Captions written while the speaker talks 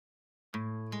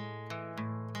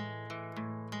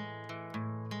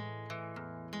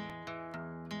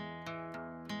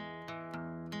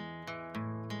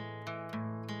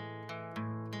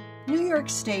New York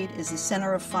State is the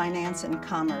center of finance and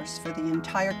commerce for the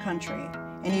entire country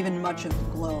and even much of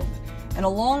the globe. And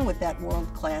along with that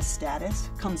world-class status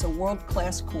comes a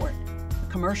world-class court,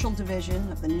 the commercial division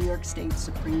of the New York State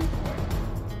Supreme Court.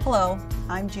 Hello,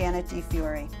 I'm Janet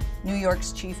DiFiore, New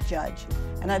York's Chief Judge,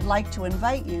 and I'd like to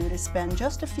invite you to spend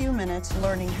just a few minutes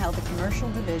learning how the commercial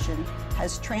division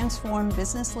has transformed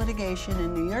business litigation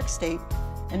in New York State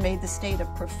and made the state a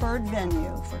preferred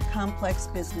venue for complex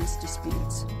business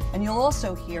disputes. And you'll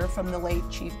also hear from the late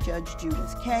Chief Judge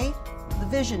Judith Kaye, the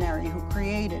visionary who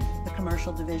created the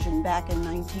commercial division back in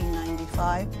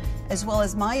 1995, as well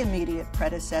as my immediate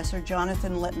predecessor,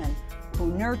 Jonathan Lippman, who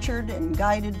nurtured and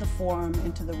guided the forum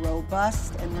into the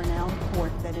robust and renowned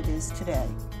court that it is today.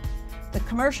 The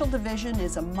commercial division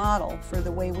is a model for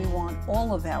the way we want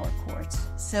all of our courts,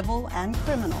 civil and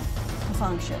criminal, to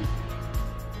function.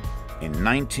 In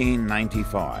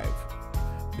 1995,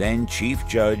 then Chief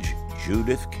Judge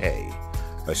Judith Kaye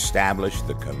established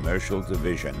the commercial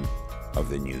division of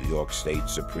the New York State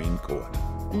Supreme Court.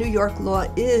 New York law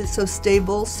is so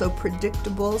stable, so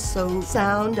predictable, so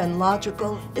sound and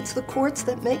logical. It's the courts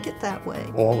that make it that way.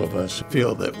 All of us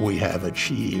feel that we have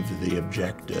achieved the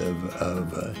objective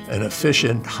of an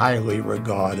efficient, highly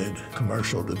regarded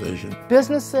commercial division.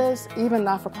 Businesses, even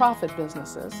not-for-profit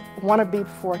businesses, want to be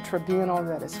before a tribunal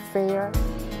that is fair,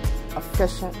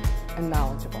 efficient, and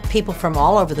knowledgeable. People from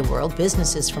all over the world,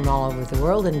 businesses from all over the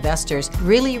world, investors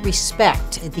really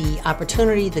respect the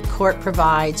opportunity the court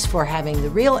provides for having the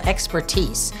real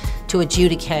expertise to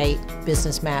adjudicate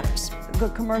business matters. The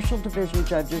commercial division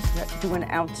judges do an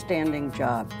outstanding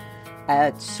job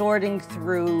at sorting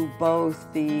through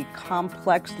both the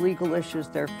complex legal issues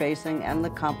they're facing and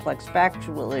the complex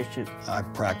factual issues. I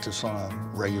practice on a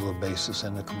regular basis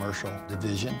in the commercial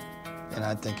division, and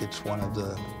I think it's one of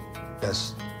the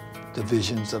best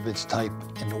divisions of its type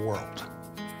in the world.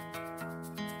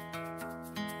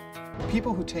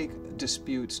 People who take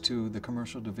disputes to the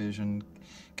commercial division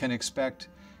can expect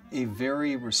a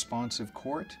very responsive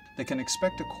court. They can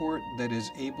expect a court that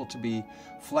is able to be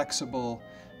flexible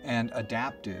and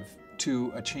adaptive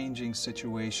to a changing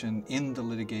situation in the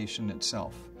litigation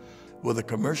itself. We're the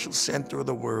commercial center of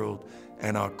the world,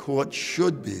 and our court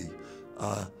should be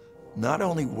not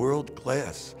only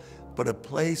world-class, but a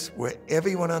place where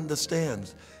everyone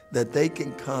understands that they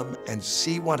can come and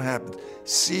see what happens,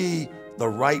 see the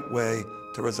right way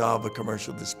to resolve a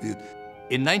commercial dispute.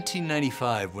 In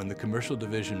 1995, when the commercial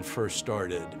division first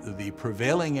started, the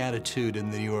prevailing attitude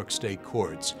in the New York State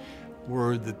courts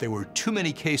were that there were too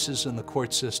many cases in the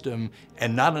court system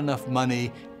and not enough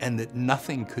money, and that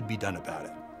nothing could be done about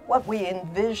it. What we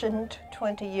envisioned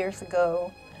 20 years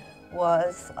ago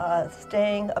was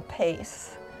staying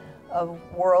apace of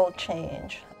world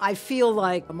change. I feel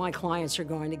like my clients are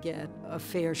going to get a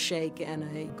fair shake and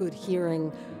a good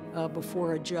hearing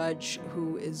before a judge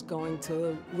who is going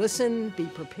to listen, be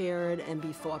prepared, and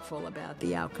be thoughtful about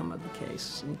the outcome of the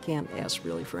case. You can't ask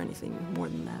really for anything more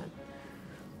than that.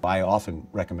 I often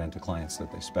recommend to clients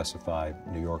that they specify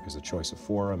New York as a choice of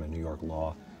forum and New York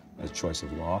law as choice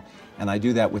of law. And I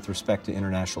do that with respect to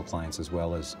international clients as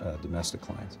well as domestic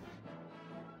clients.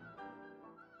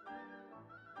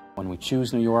 When we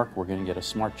choose New York, we're going to get a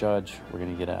smart judge, we're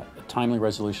going to get a timely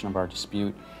resolution of our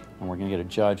dispute, and we're going to get a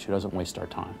judge who doesn't waste our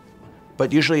time.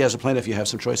 But usually as a plaintiff you have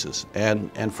some choices,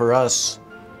 and for us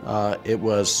it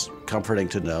was comforting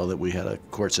to know that we had a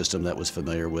court system that was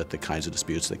familiar with the kinds of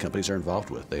disputes that companies are involved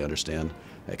with. They understand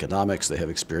economics, they have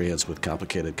experience with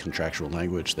complicated contractual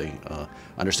language, they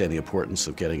understand the importance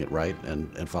of getting it right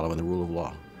and following the rule of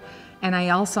law. And I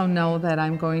also know that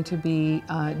I'm going to be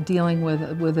dealing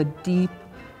with a deep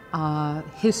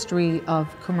history of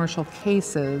commercial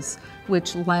cases,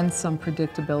 which lends some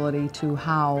predictability to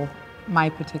how my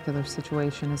particular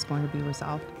situation is going to be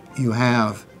resolved. You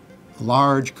have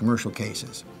large commercial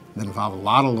cases that involve a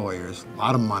lot of lawyers, a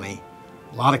lot of money,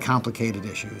 a lot of complicated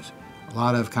issues,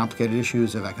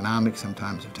 of economics,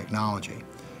 sometimes of technology.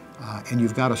 And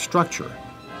you've got a structure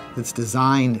that's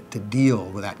designed to deal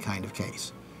with that kind of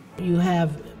case. You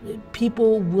have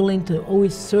people willing to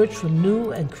always search for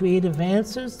new and creative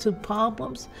answers to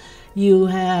problems. You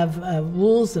have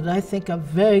rules that I think are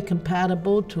very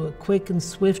compatible to a quick and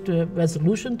swift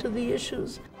resolution to the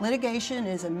issues. Litigation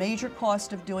is a major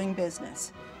cost of doing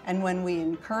business, and when we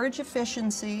encourage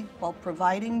efficiency while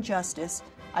providing justice,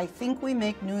 I think we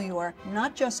make New York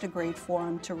not just a great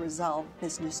forum to resolve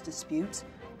business disputes,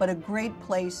 but a great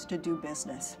place to do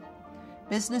business.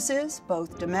 Businesses,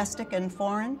 both domestic and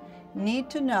foreign, need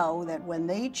to know that when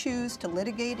they choose to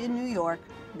litigate in New York,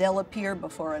 they'll appear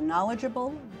before a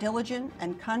knowledgeable, diligent,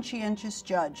 and conscientious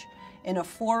judge in a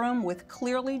forum with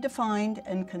clearly defined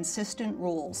and consistent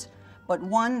rules, but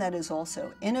one that is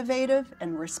also innovative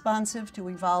and responsive to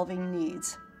evolving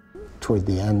needs. Toward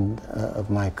the end of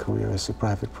my career as a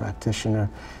private practitioner,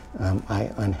 I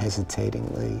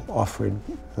unhesitatingly offered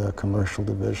the commercial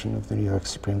division of the New York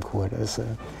Supreme Court as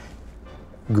a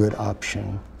good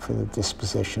option for the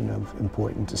disposition of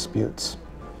important disputes.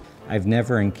 I've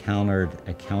never encountered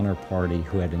a counterparty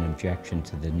who had an objection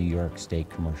to the New York State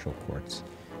commercial courts.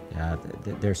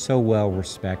 They're so well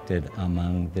respected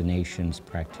among the nation's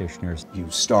practitioners. You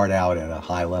start out at a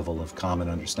high level of common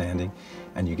understanding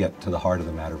and you get to the heart of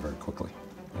the matter very quickly.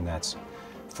 And that's,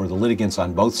 for the litigants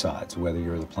on both sides, whether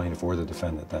you're the plaintiff or the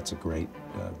defendant, that's a great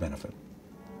benefit.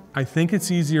 I think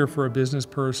it's easier for a business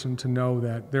person to know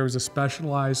that there's a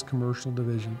specialized commercial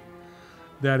division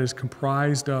that is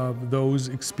comprised of those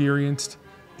experienced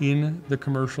in the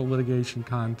commercial litigation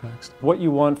context. What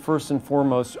you want first and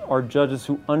foremost are judges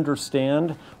who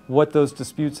understand what those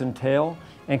disputes entail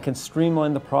and can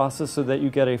streamline the process so that you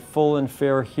get a full and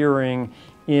fair hearing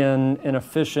in an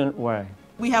efficient way.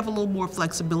 We have a little more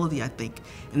flexibility, I think,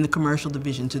 in the commercial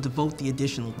division to devote the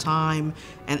additional time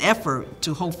and effort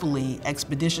to hopefully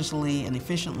expeditiously and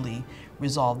efficiently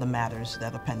resolve the matters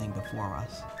that are pending before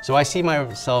us. So I see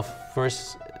myself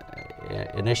first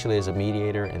initially as a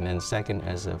mediator, and then second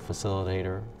as a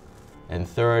facilitator, and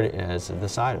third as a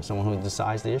decider, someone who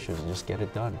decides the issues and just get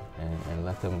it done and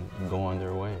let them go on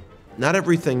their way. Not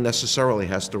everything necessarily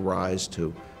has to rise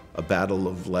to a battle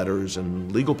of letters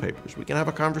and legal papers. We can have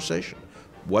a conversation.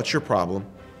 What's your problem?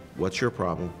 What's your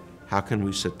problem? How can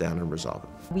we sit down and resolve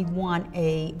it? We want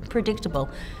a predictable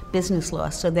business law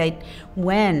so that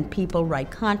when people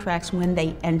write contracts, when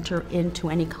they enter into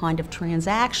any kind of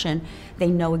transaction, they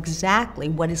know exactly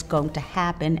what is going to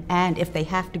happen, and if they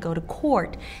have to go to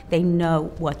court, they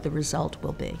know what the result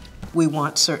will be. We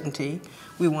want certainty.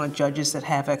 We want judges that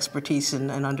have expertise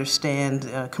and understand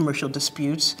commercial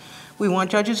disputes. We want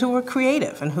judges who are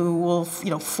creative and who will,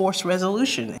 force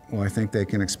resolution. Well, I think they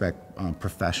can expect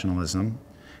professionalism,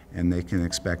 and they can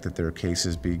expect that their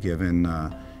cases be given,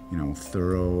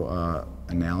 thorough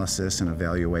analysis and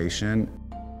evaluation.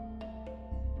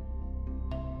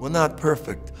 We're not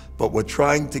perfect, but we're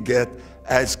trying to get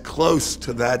as close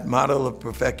to that model of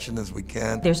perfection as we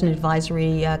can. There's an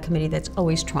advisory committee that's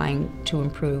always trying to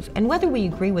improve. And whether we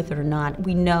agree with it or not,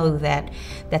 we know that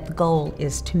the goal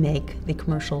is to make the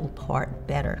commercial part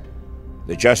better.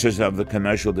 The justices of the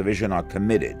commercial division are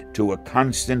committed to a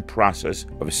constant process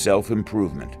of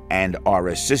self-improvement and are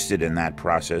assisted in that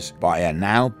process by a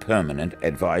now permanent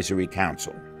advisory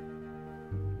council.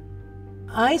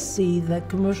 I see that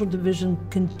commercial division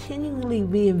continually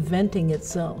reinventing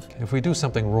itself. If we do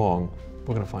something wrong,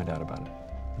 we're going to find out about it.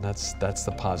 And that's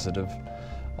the positive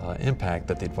impact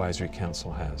that the advisory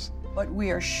council has. But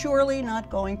we are surely not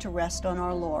going to rest on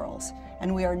our laurels,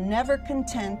 and we are never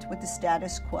content with the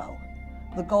status quo.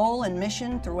 The goal and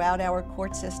mission throughout our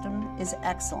court system is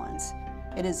excellence.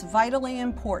 It is vitally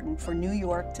important for New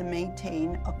York to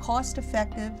maintain a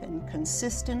cost-effective and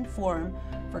consistent forum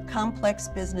for complex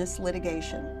business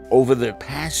litigation. Over the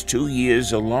past 2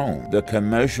 years alone, the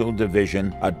commercial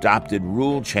division adopted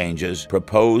rule changes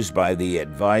proposed by the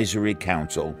advisory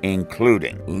council,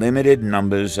 including limited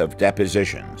numbers of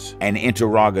depositions and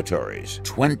interrogatories,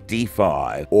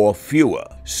 25 or fewer,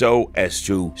 so as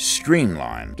to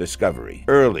streamline discovery,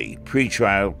 early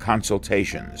pretrial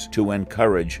consultations to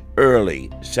encourage early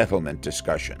settlement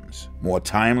discussions, more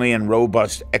timely and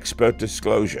robust expert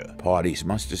disclosure. Parties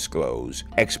must disclose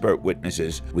expert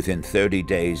witnesses within 30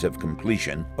 days of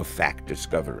completion of fact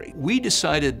discovery. We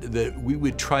decided that we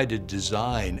would try to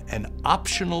design an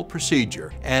optional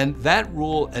procedure, and that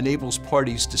rule enables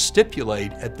parties to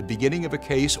stipulate at the beginning of a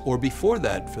case, or before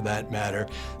that for that matter,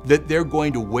 that they're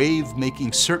going to waive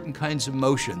making certain kinds of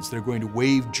motions. They're going to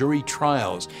waive jury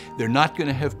trials. They're not going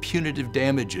to have punitive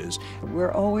damages.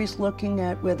 We're always looking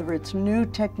at whether it's new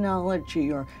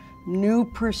technology or new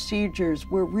procedures.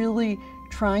 We're really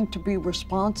trying to be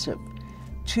responsive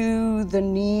to the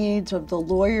needs of the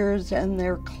lawyers and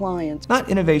their clients. Not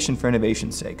innovation for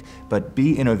innovation's sake, but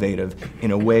be innovative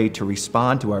in a way to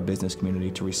respond to our business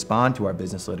community, to respond to our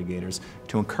business litigators,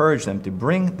 to encourage them to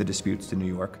bring the disputes to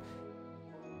New York.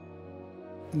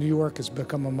 New York has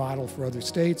become a model for other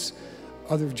states.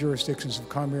 Other jurisdictions have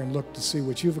come here and looked to see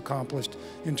what you've accomplished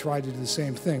and tried to do the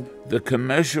same thing. The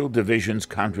commercial division's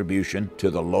contribution to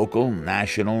the local,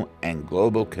 national, and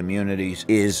global communities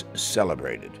is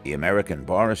celebrated. The American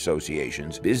Bar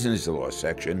Association's business law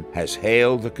section has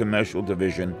hailed the commercial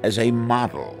division as a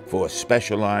model for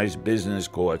specialized business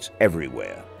courts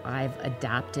everywhere. I've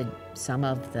adopted some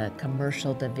of the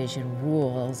commercial division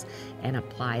rules and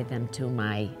applied them to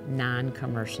my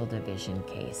non-commercial division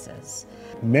cases.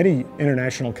 Many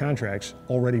international contracts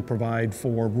already provide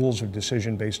for rules of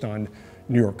decision based on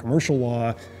New York commercial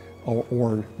law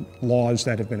or laws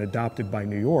that have been adopted by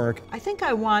New York. I think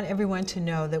I want everyone to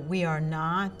know that we are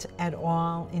not at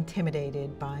all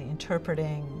intimidated by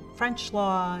interpreting French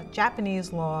law,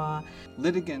 Japanese law.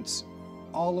 Litigants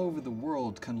all over the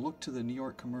world can look to the New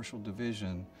York Commercial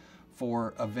Division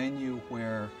for a venue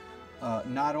where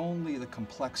not only the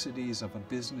complexities of a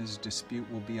business dispute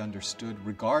will be understood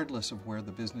regardless of where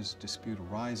the business dispute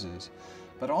arises,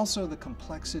 but also the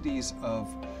complexities of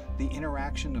the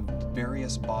interaction of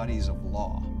various bodies of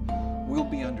law will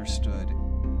be understood.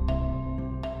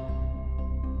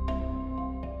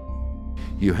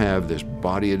 You have this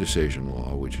body of decision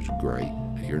law, which is great.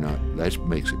 That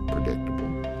makes it predictable.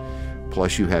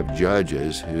 Plus you have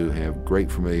judges who have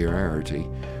great familiarity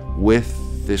with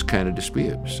this kind of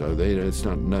dispute, so it's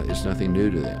nothing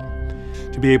new to them.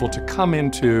 To be able to come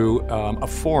into a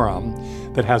forum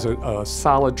that has a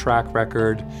solid track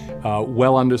record,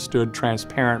 well understood,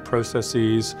 transparent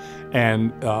processes,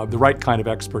 and the right kind of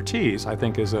expertise, I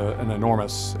think is an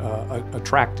enormous,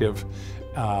 attractive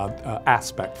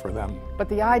aspect for them. But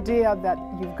the idea that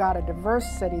you've got a diverse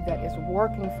city that is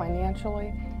working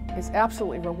financially is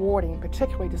absolutely rewarding,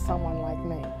 particularly to someone like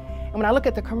me. And when I look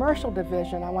at the commercial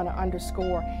division, I want to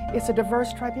underscore it's a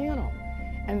diverse tribunal.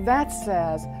 And that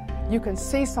says you can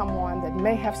see someone that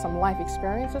may have some life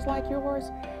experiences like yours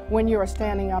when you are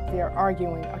standing up there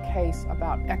arguing a case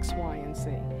about X, Y, and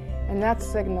Z. And that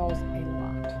signals a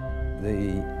lot.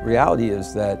 The reality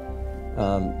is that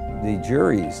the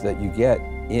juries that you get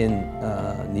in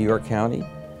New York County,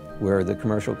 where the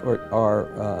commercial court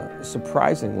are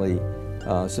surprisingly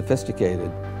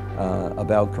sophisticated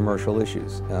about commercial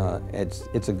issues.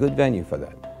 It's a good venue for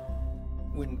that.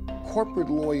 When corporate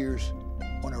lawyers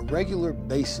on a regular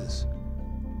basis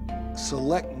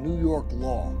select New York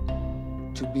law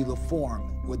to be the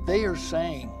forum, what they are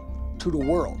saying to the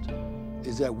world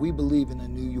is that we believe in the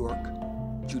New York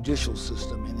judicial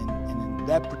system, and in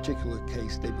that particular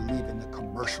case they believe in the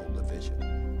commercial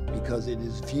division because it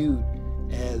is viewed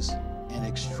as an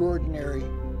extraordinary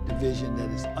division that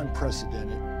is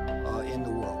unprecedented in the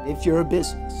world. If you're a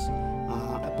business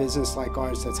like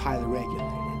ours that's highly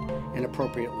regulated and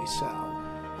appropriately so,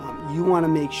 you want to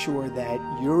make sure that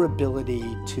your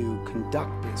ability to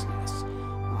conduct business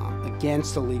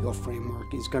against a legal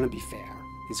framework is going to be fair,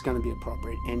 it's going to be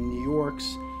appropriate. And New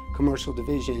York's commercial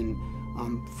division,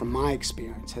 from my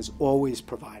experience, has always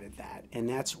provided that. And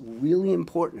that's really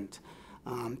important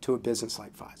to a business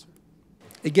like Pfizer.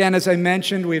 Again, as I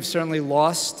mentioned, we've certainly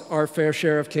lost our fair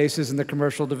share of cases in the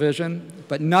commercial division,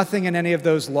 but nothing in any of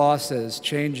those losses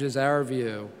changes our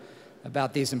view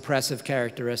about these impressive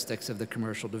characteristics of the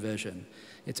commercial division: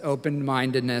 its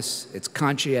open-mindedness, its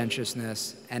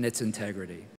conscientiousness, and its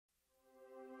integrity.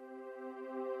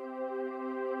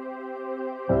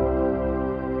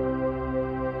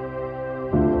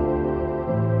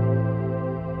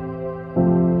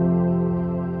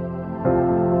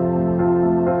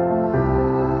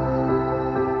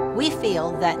 We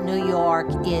feel that New York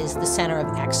is the center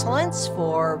of excellence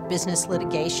for business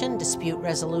litigation, dispute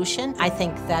resolution. I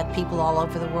think that people all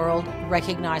over the world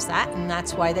recognize that, and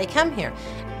that's why they come here.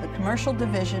 The commercial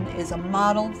division is a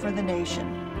model for the nation,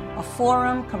 a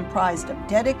forum comprised of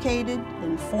dedicated,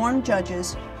 informed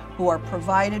judges who are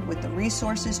provided with the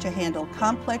resources to handle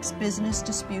complex business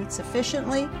disputes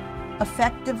efficiently,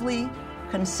 effectively,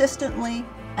 consistently,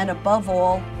 and above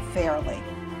all, fairly.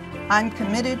 I'm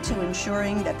committed to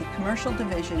ensuring that the commercial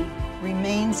division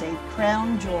remains a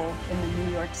crown jewel in the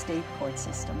New York State court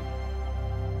system.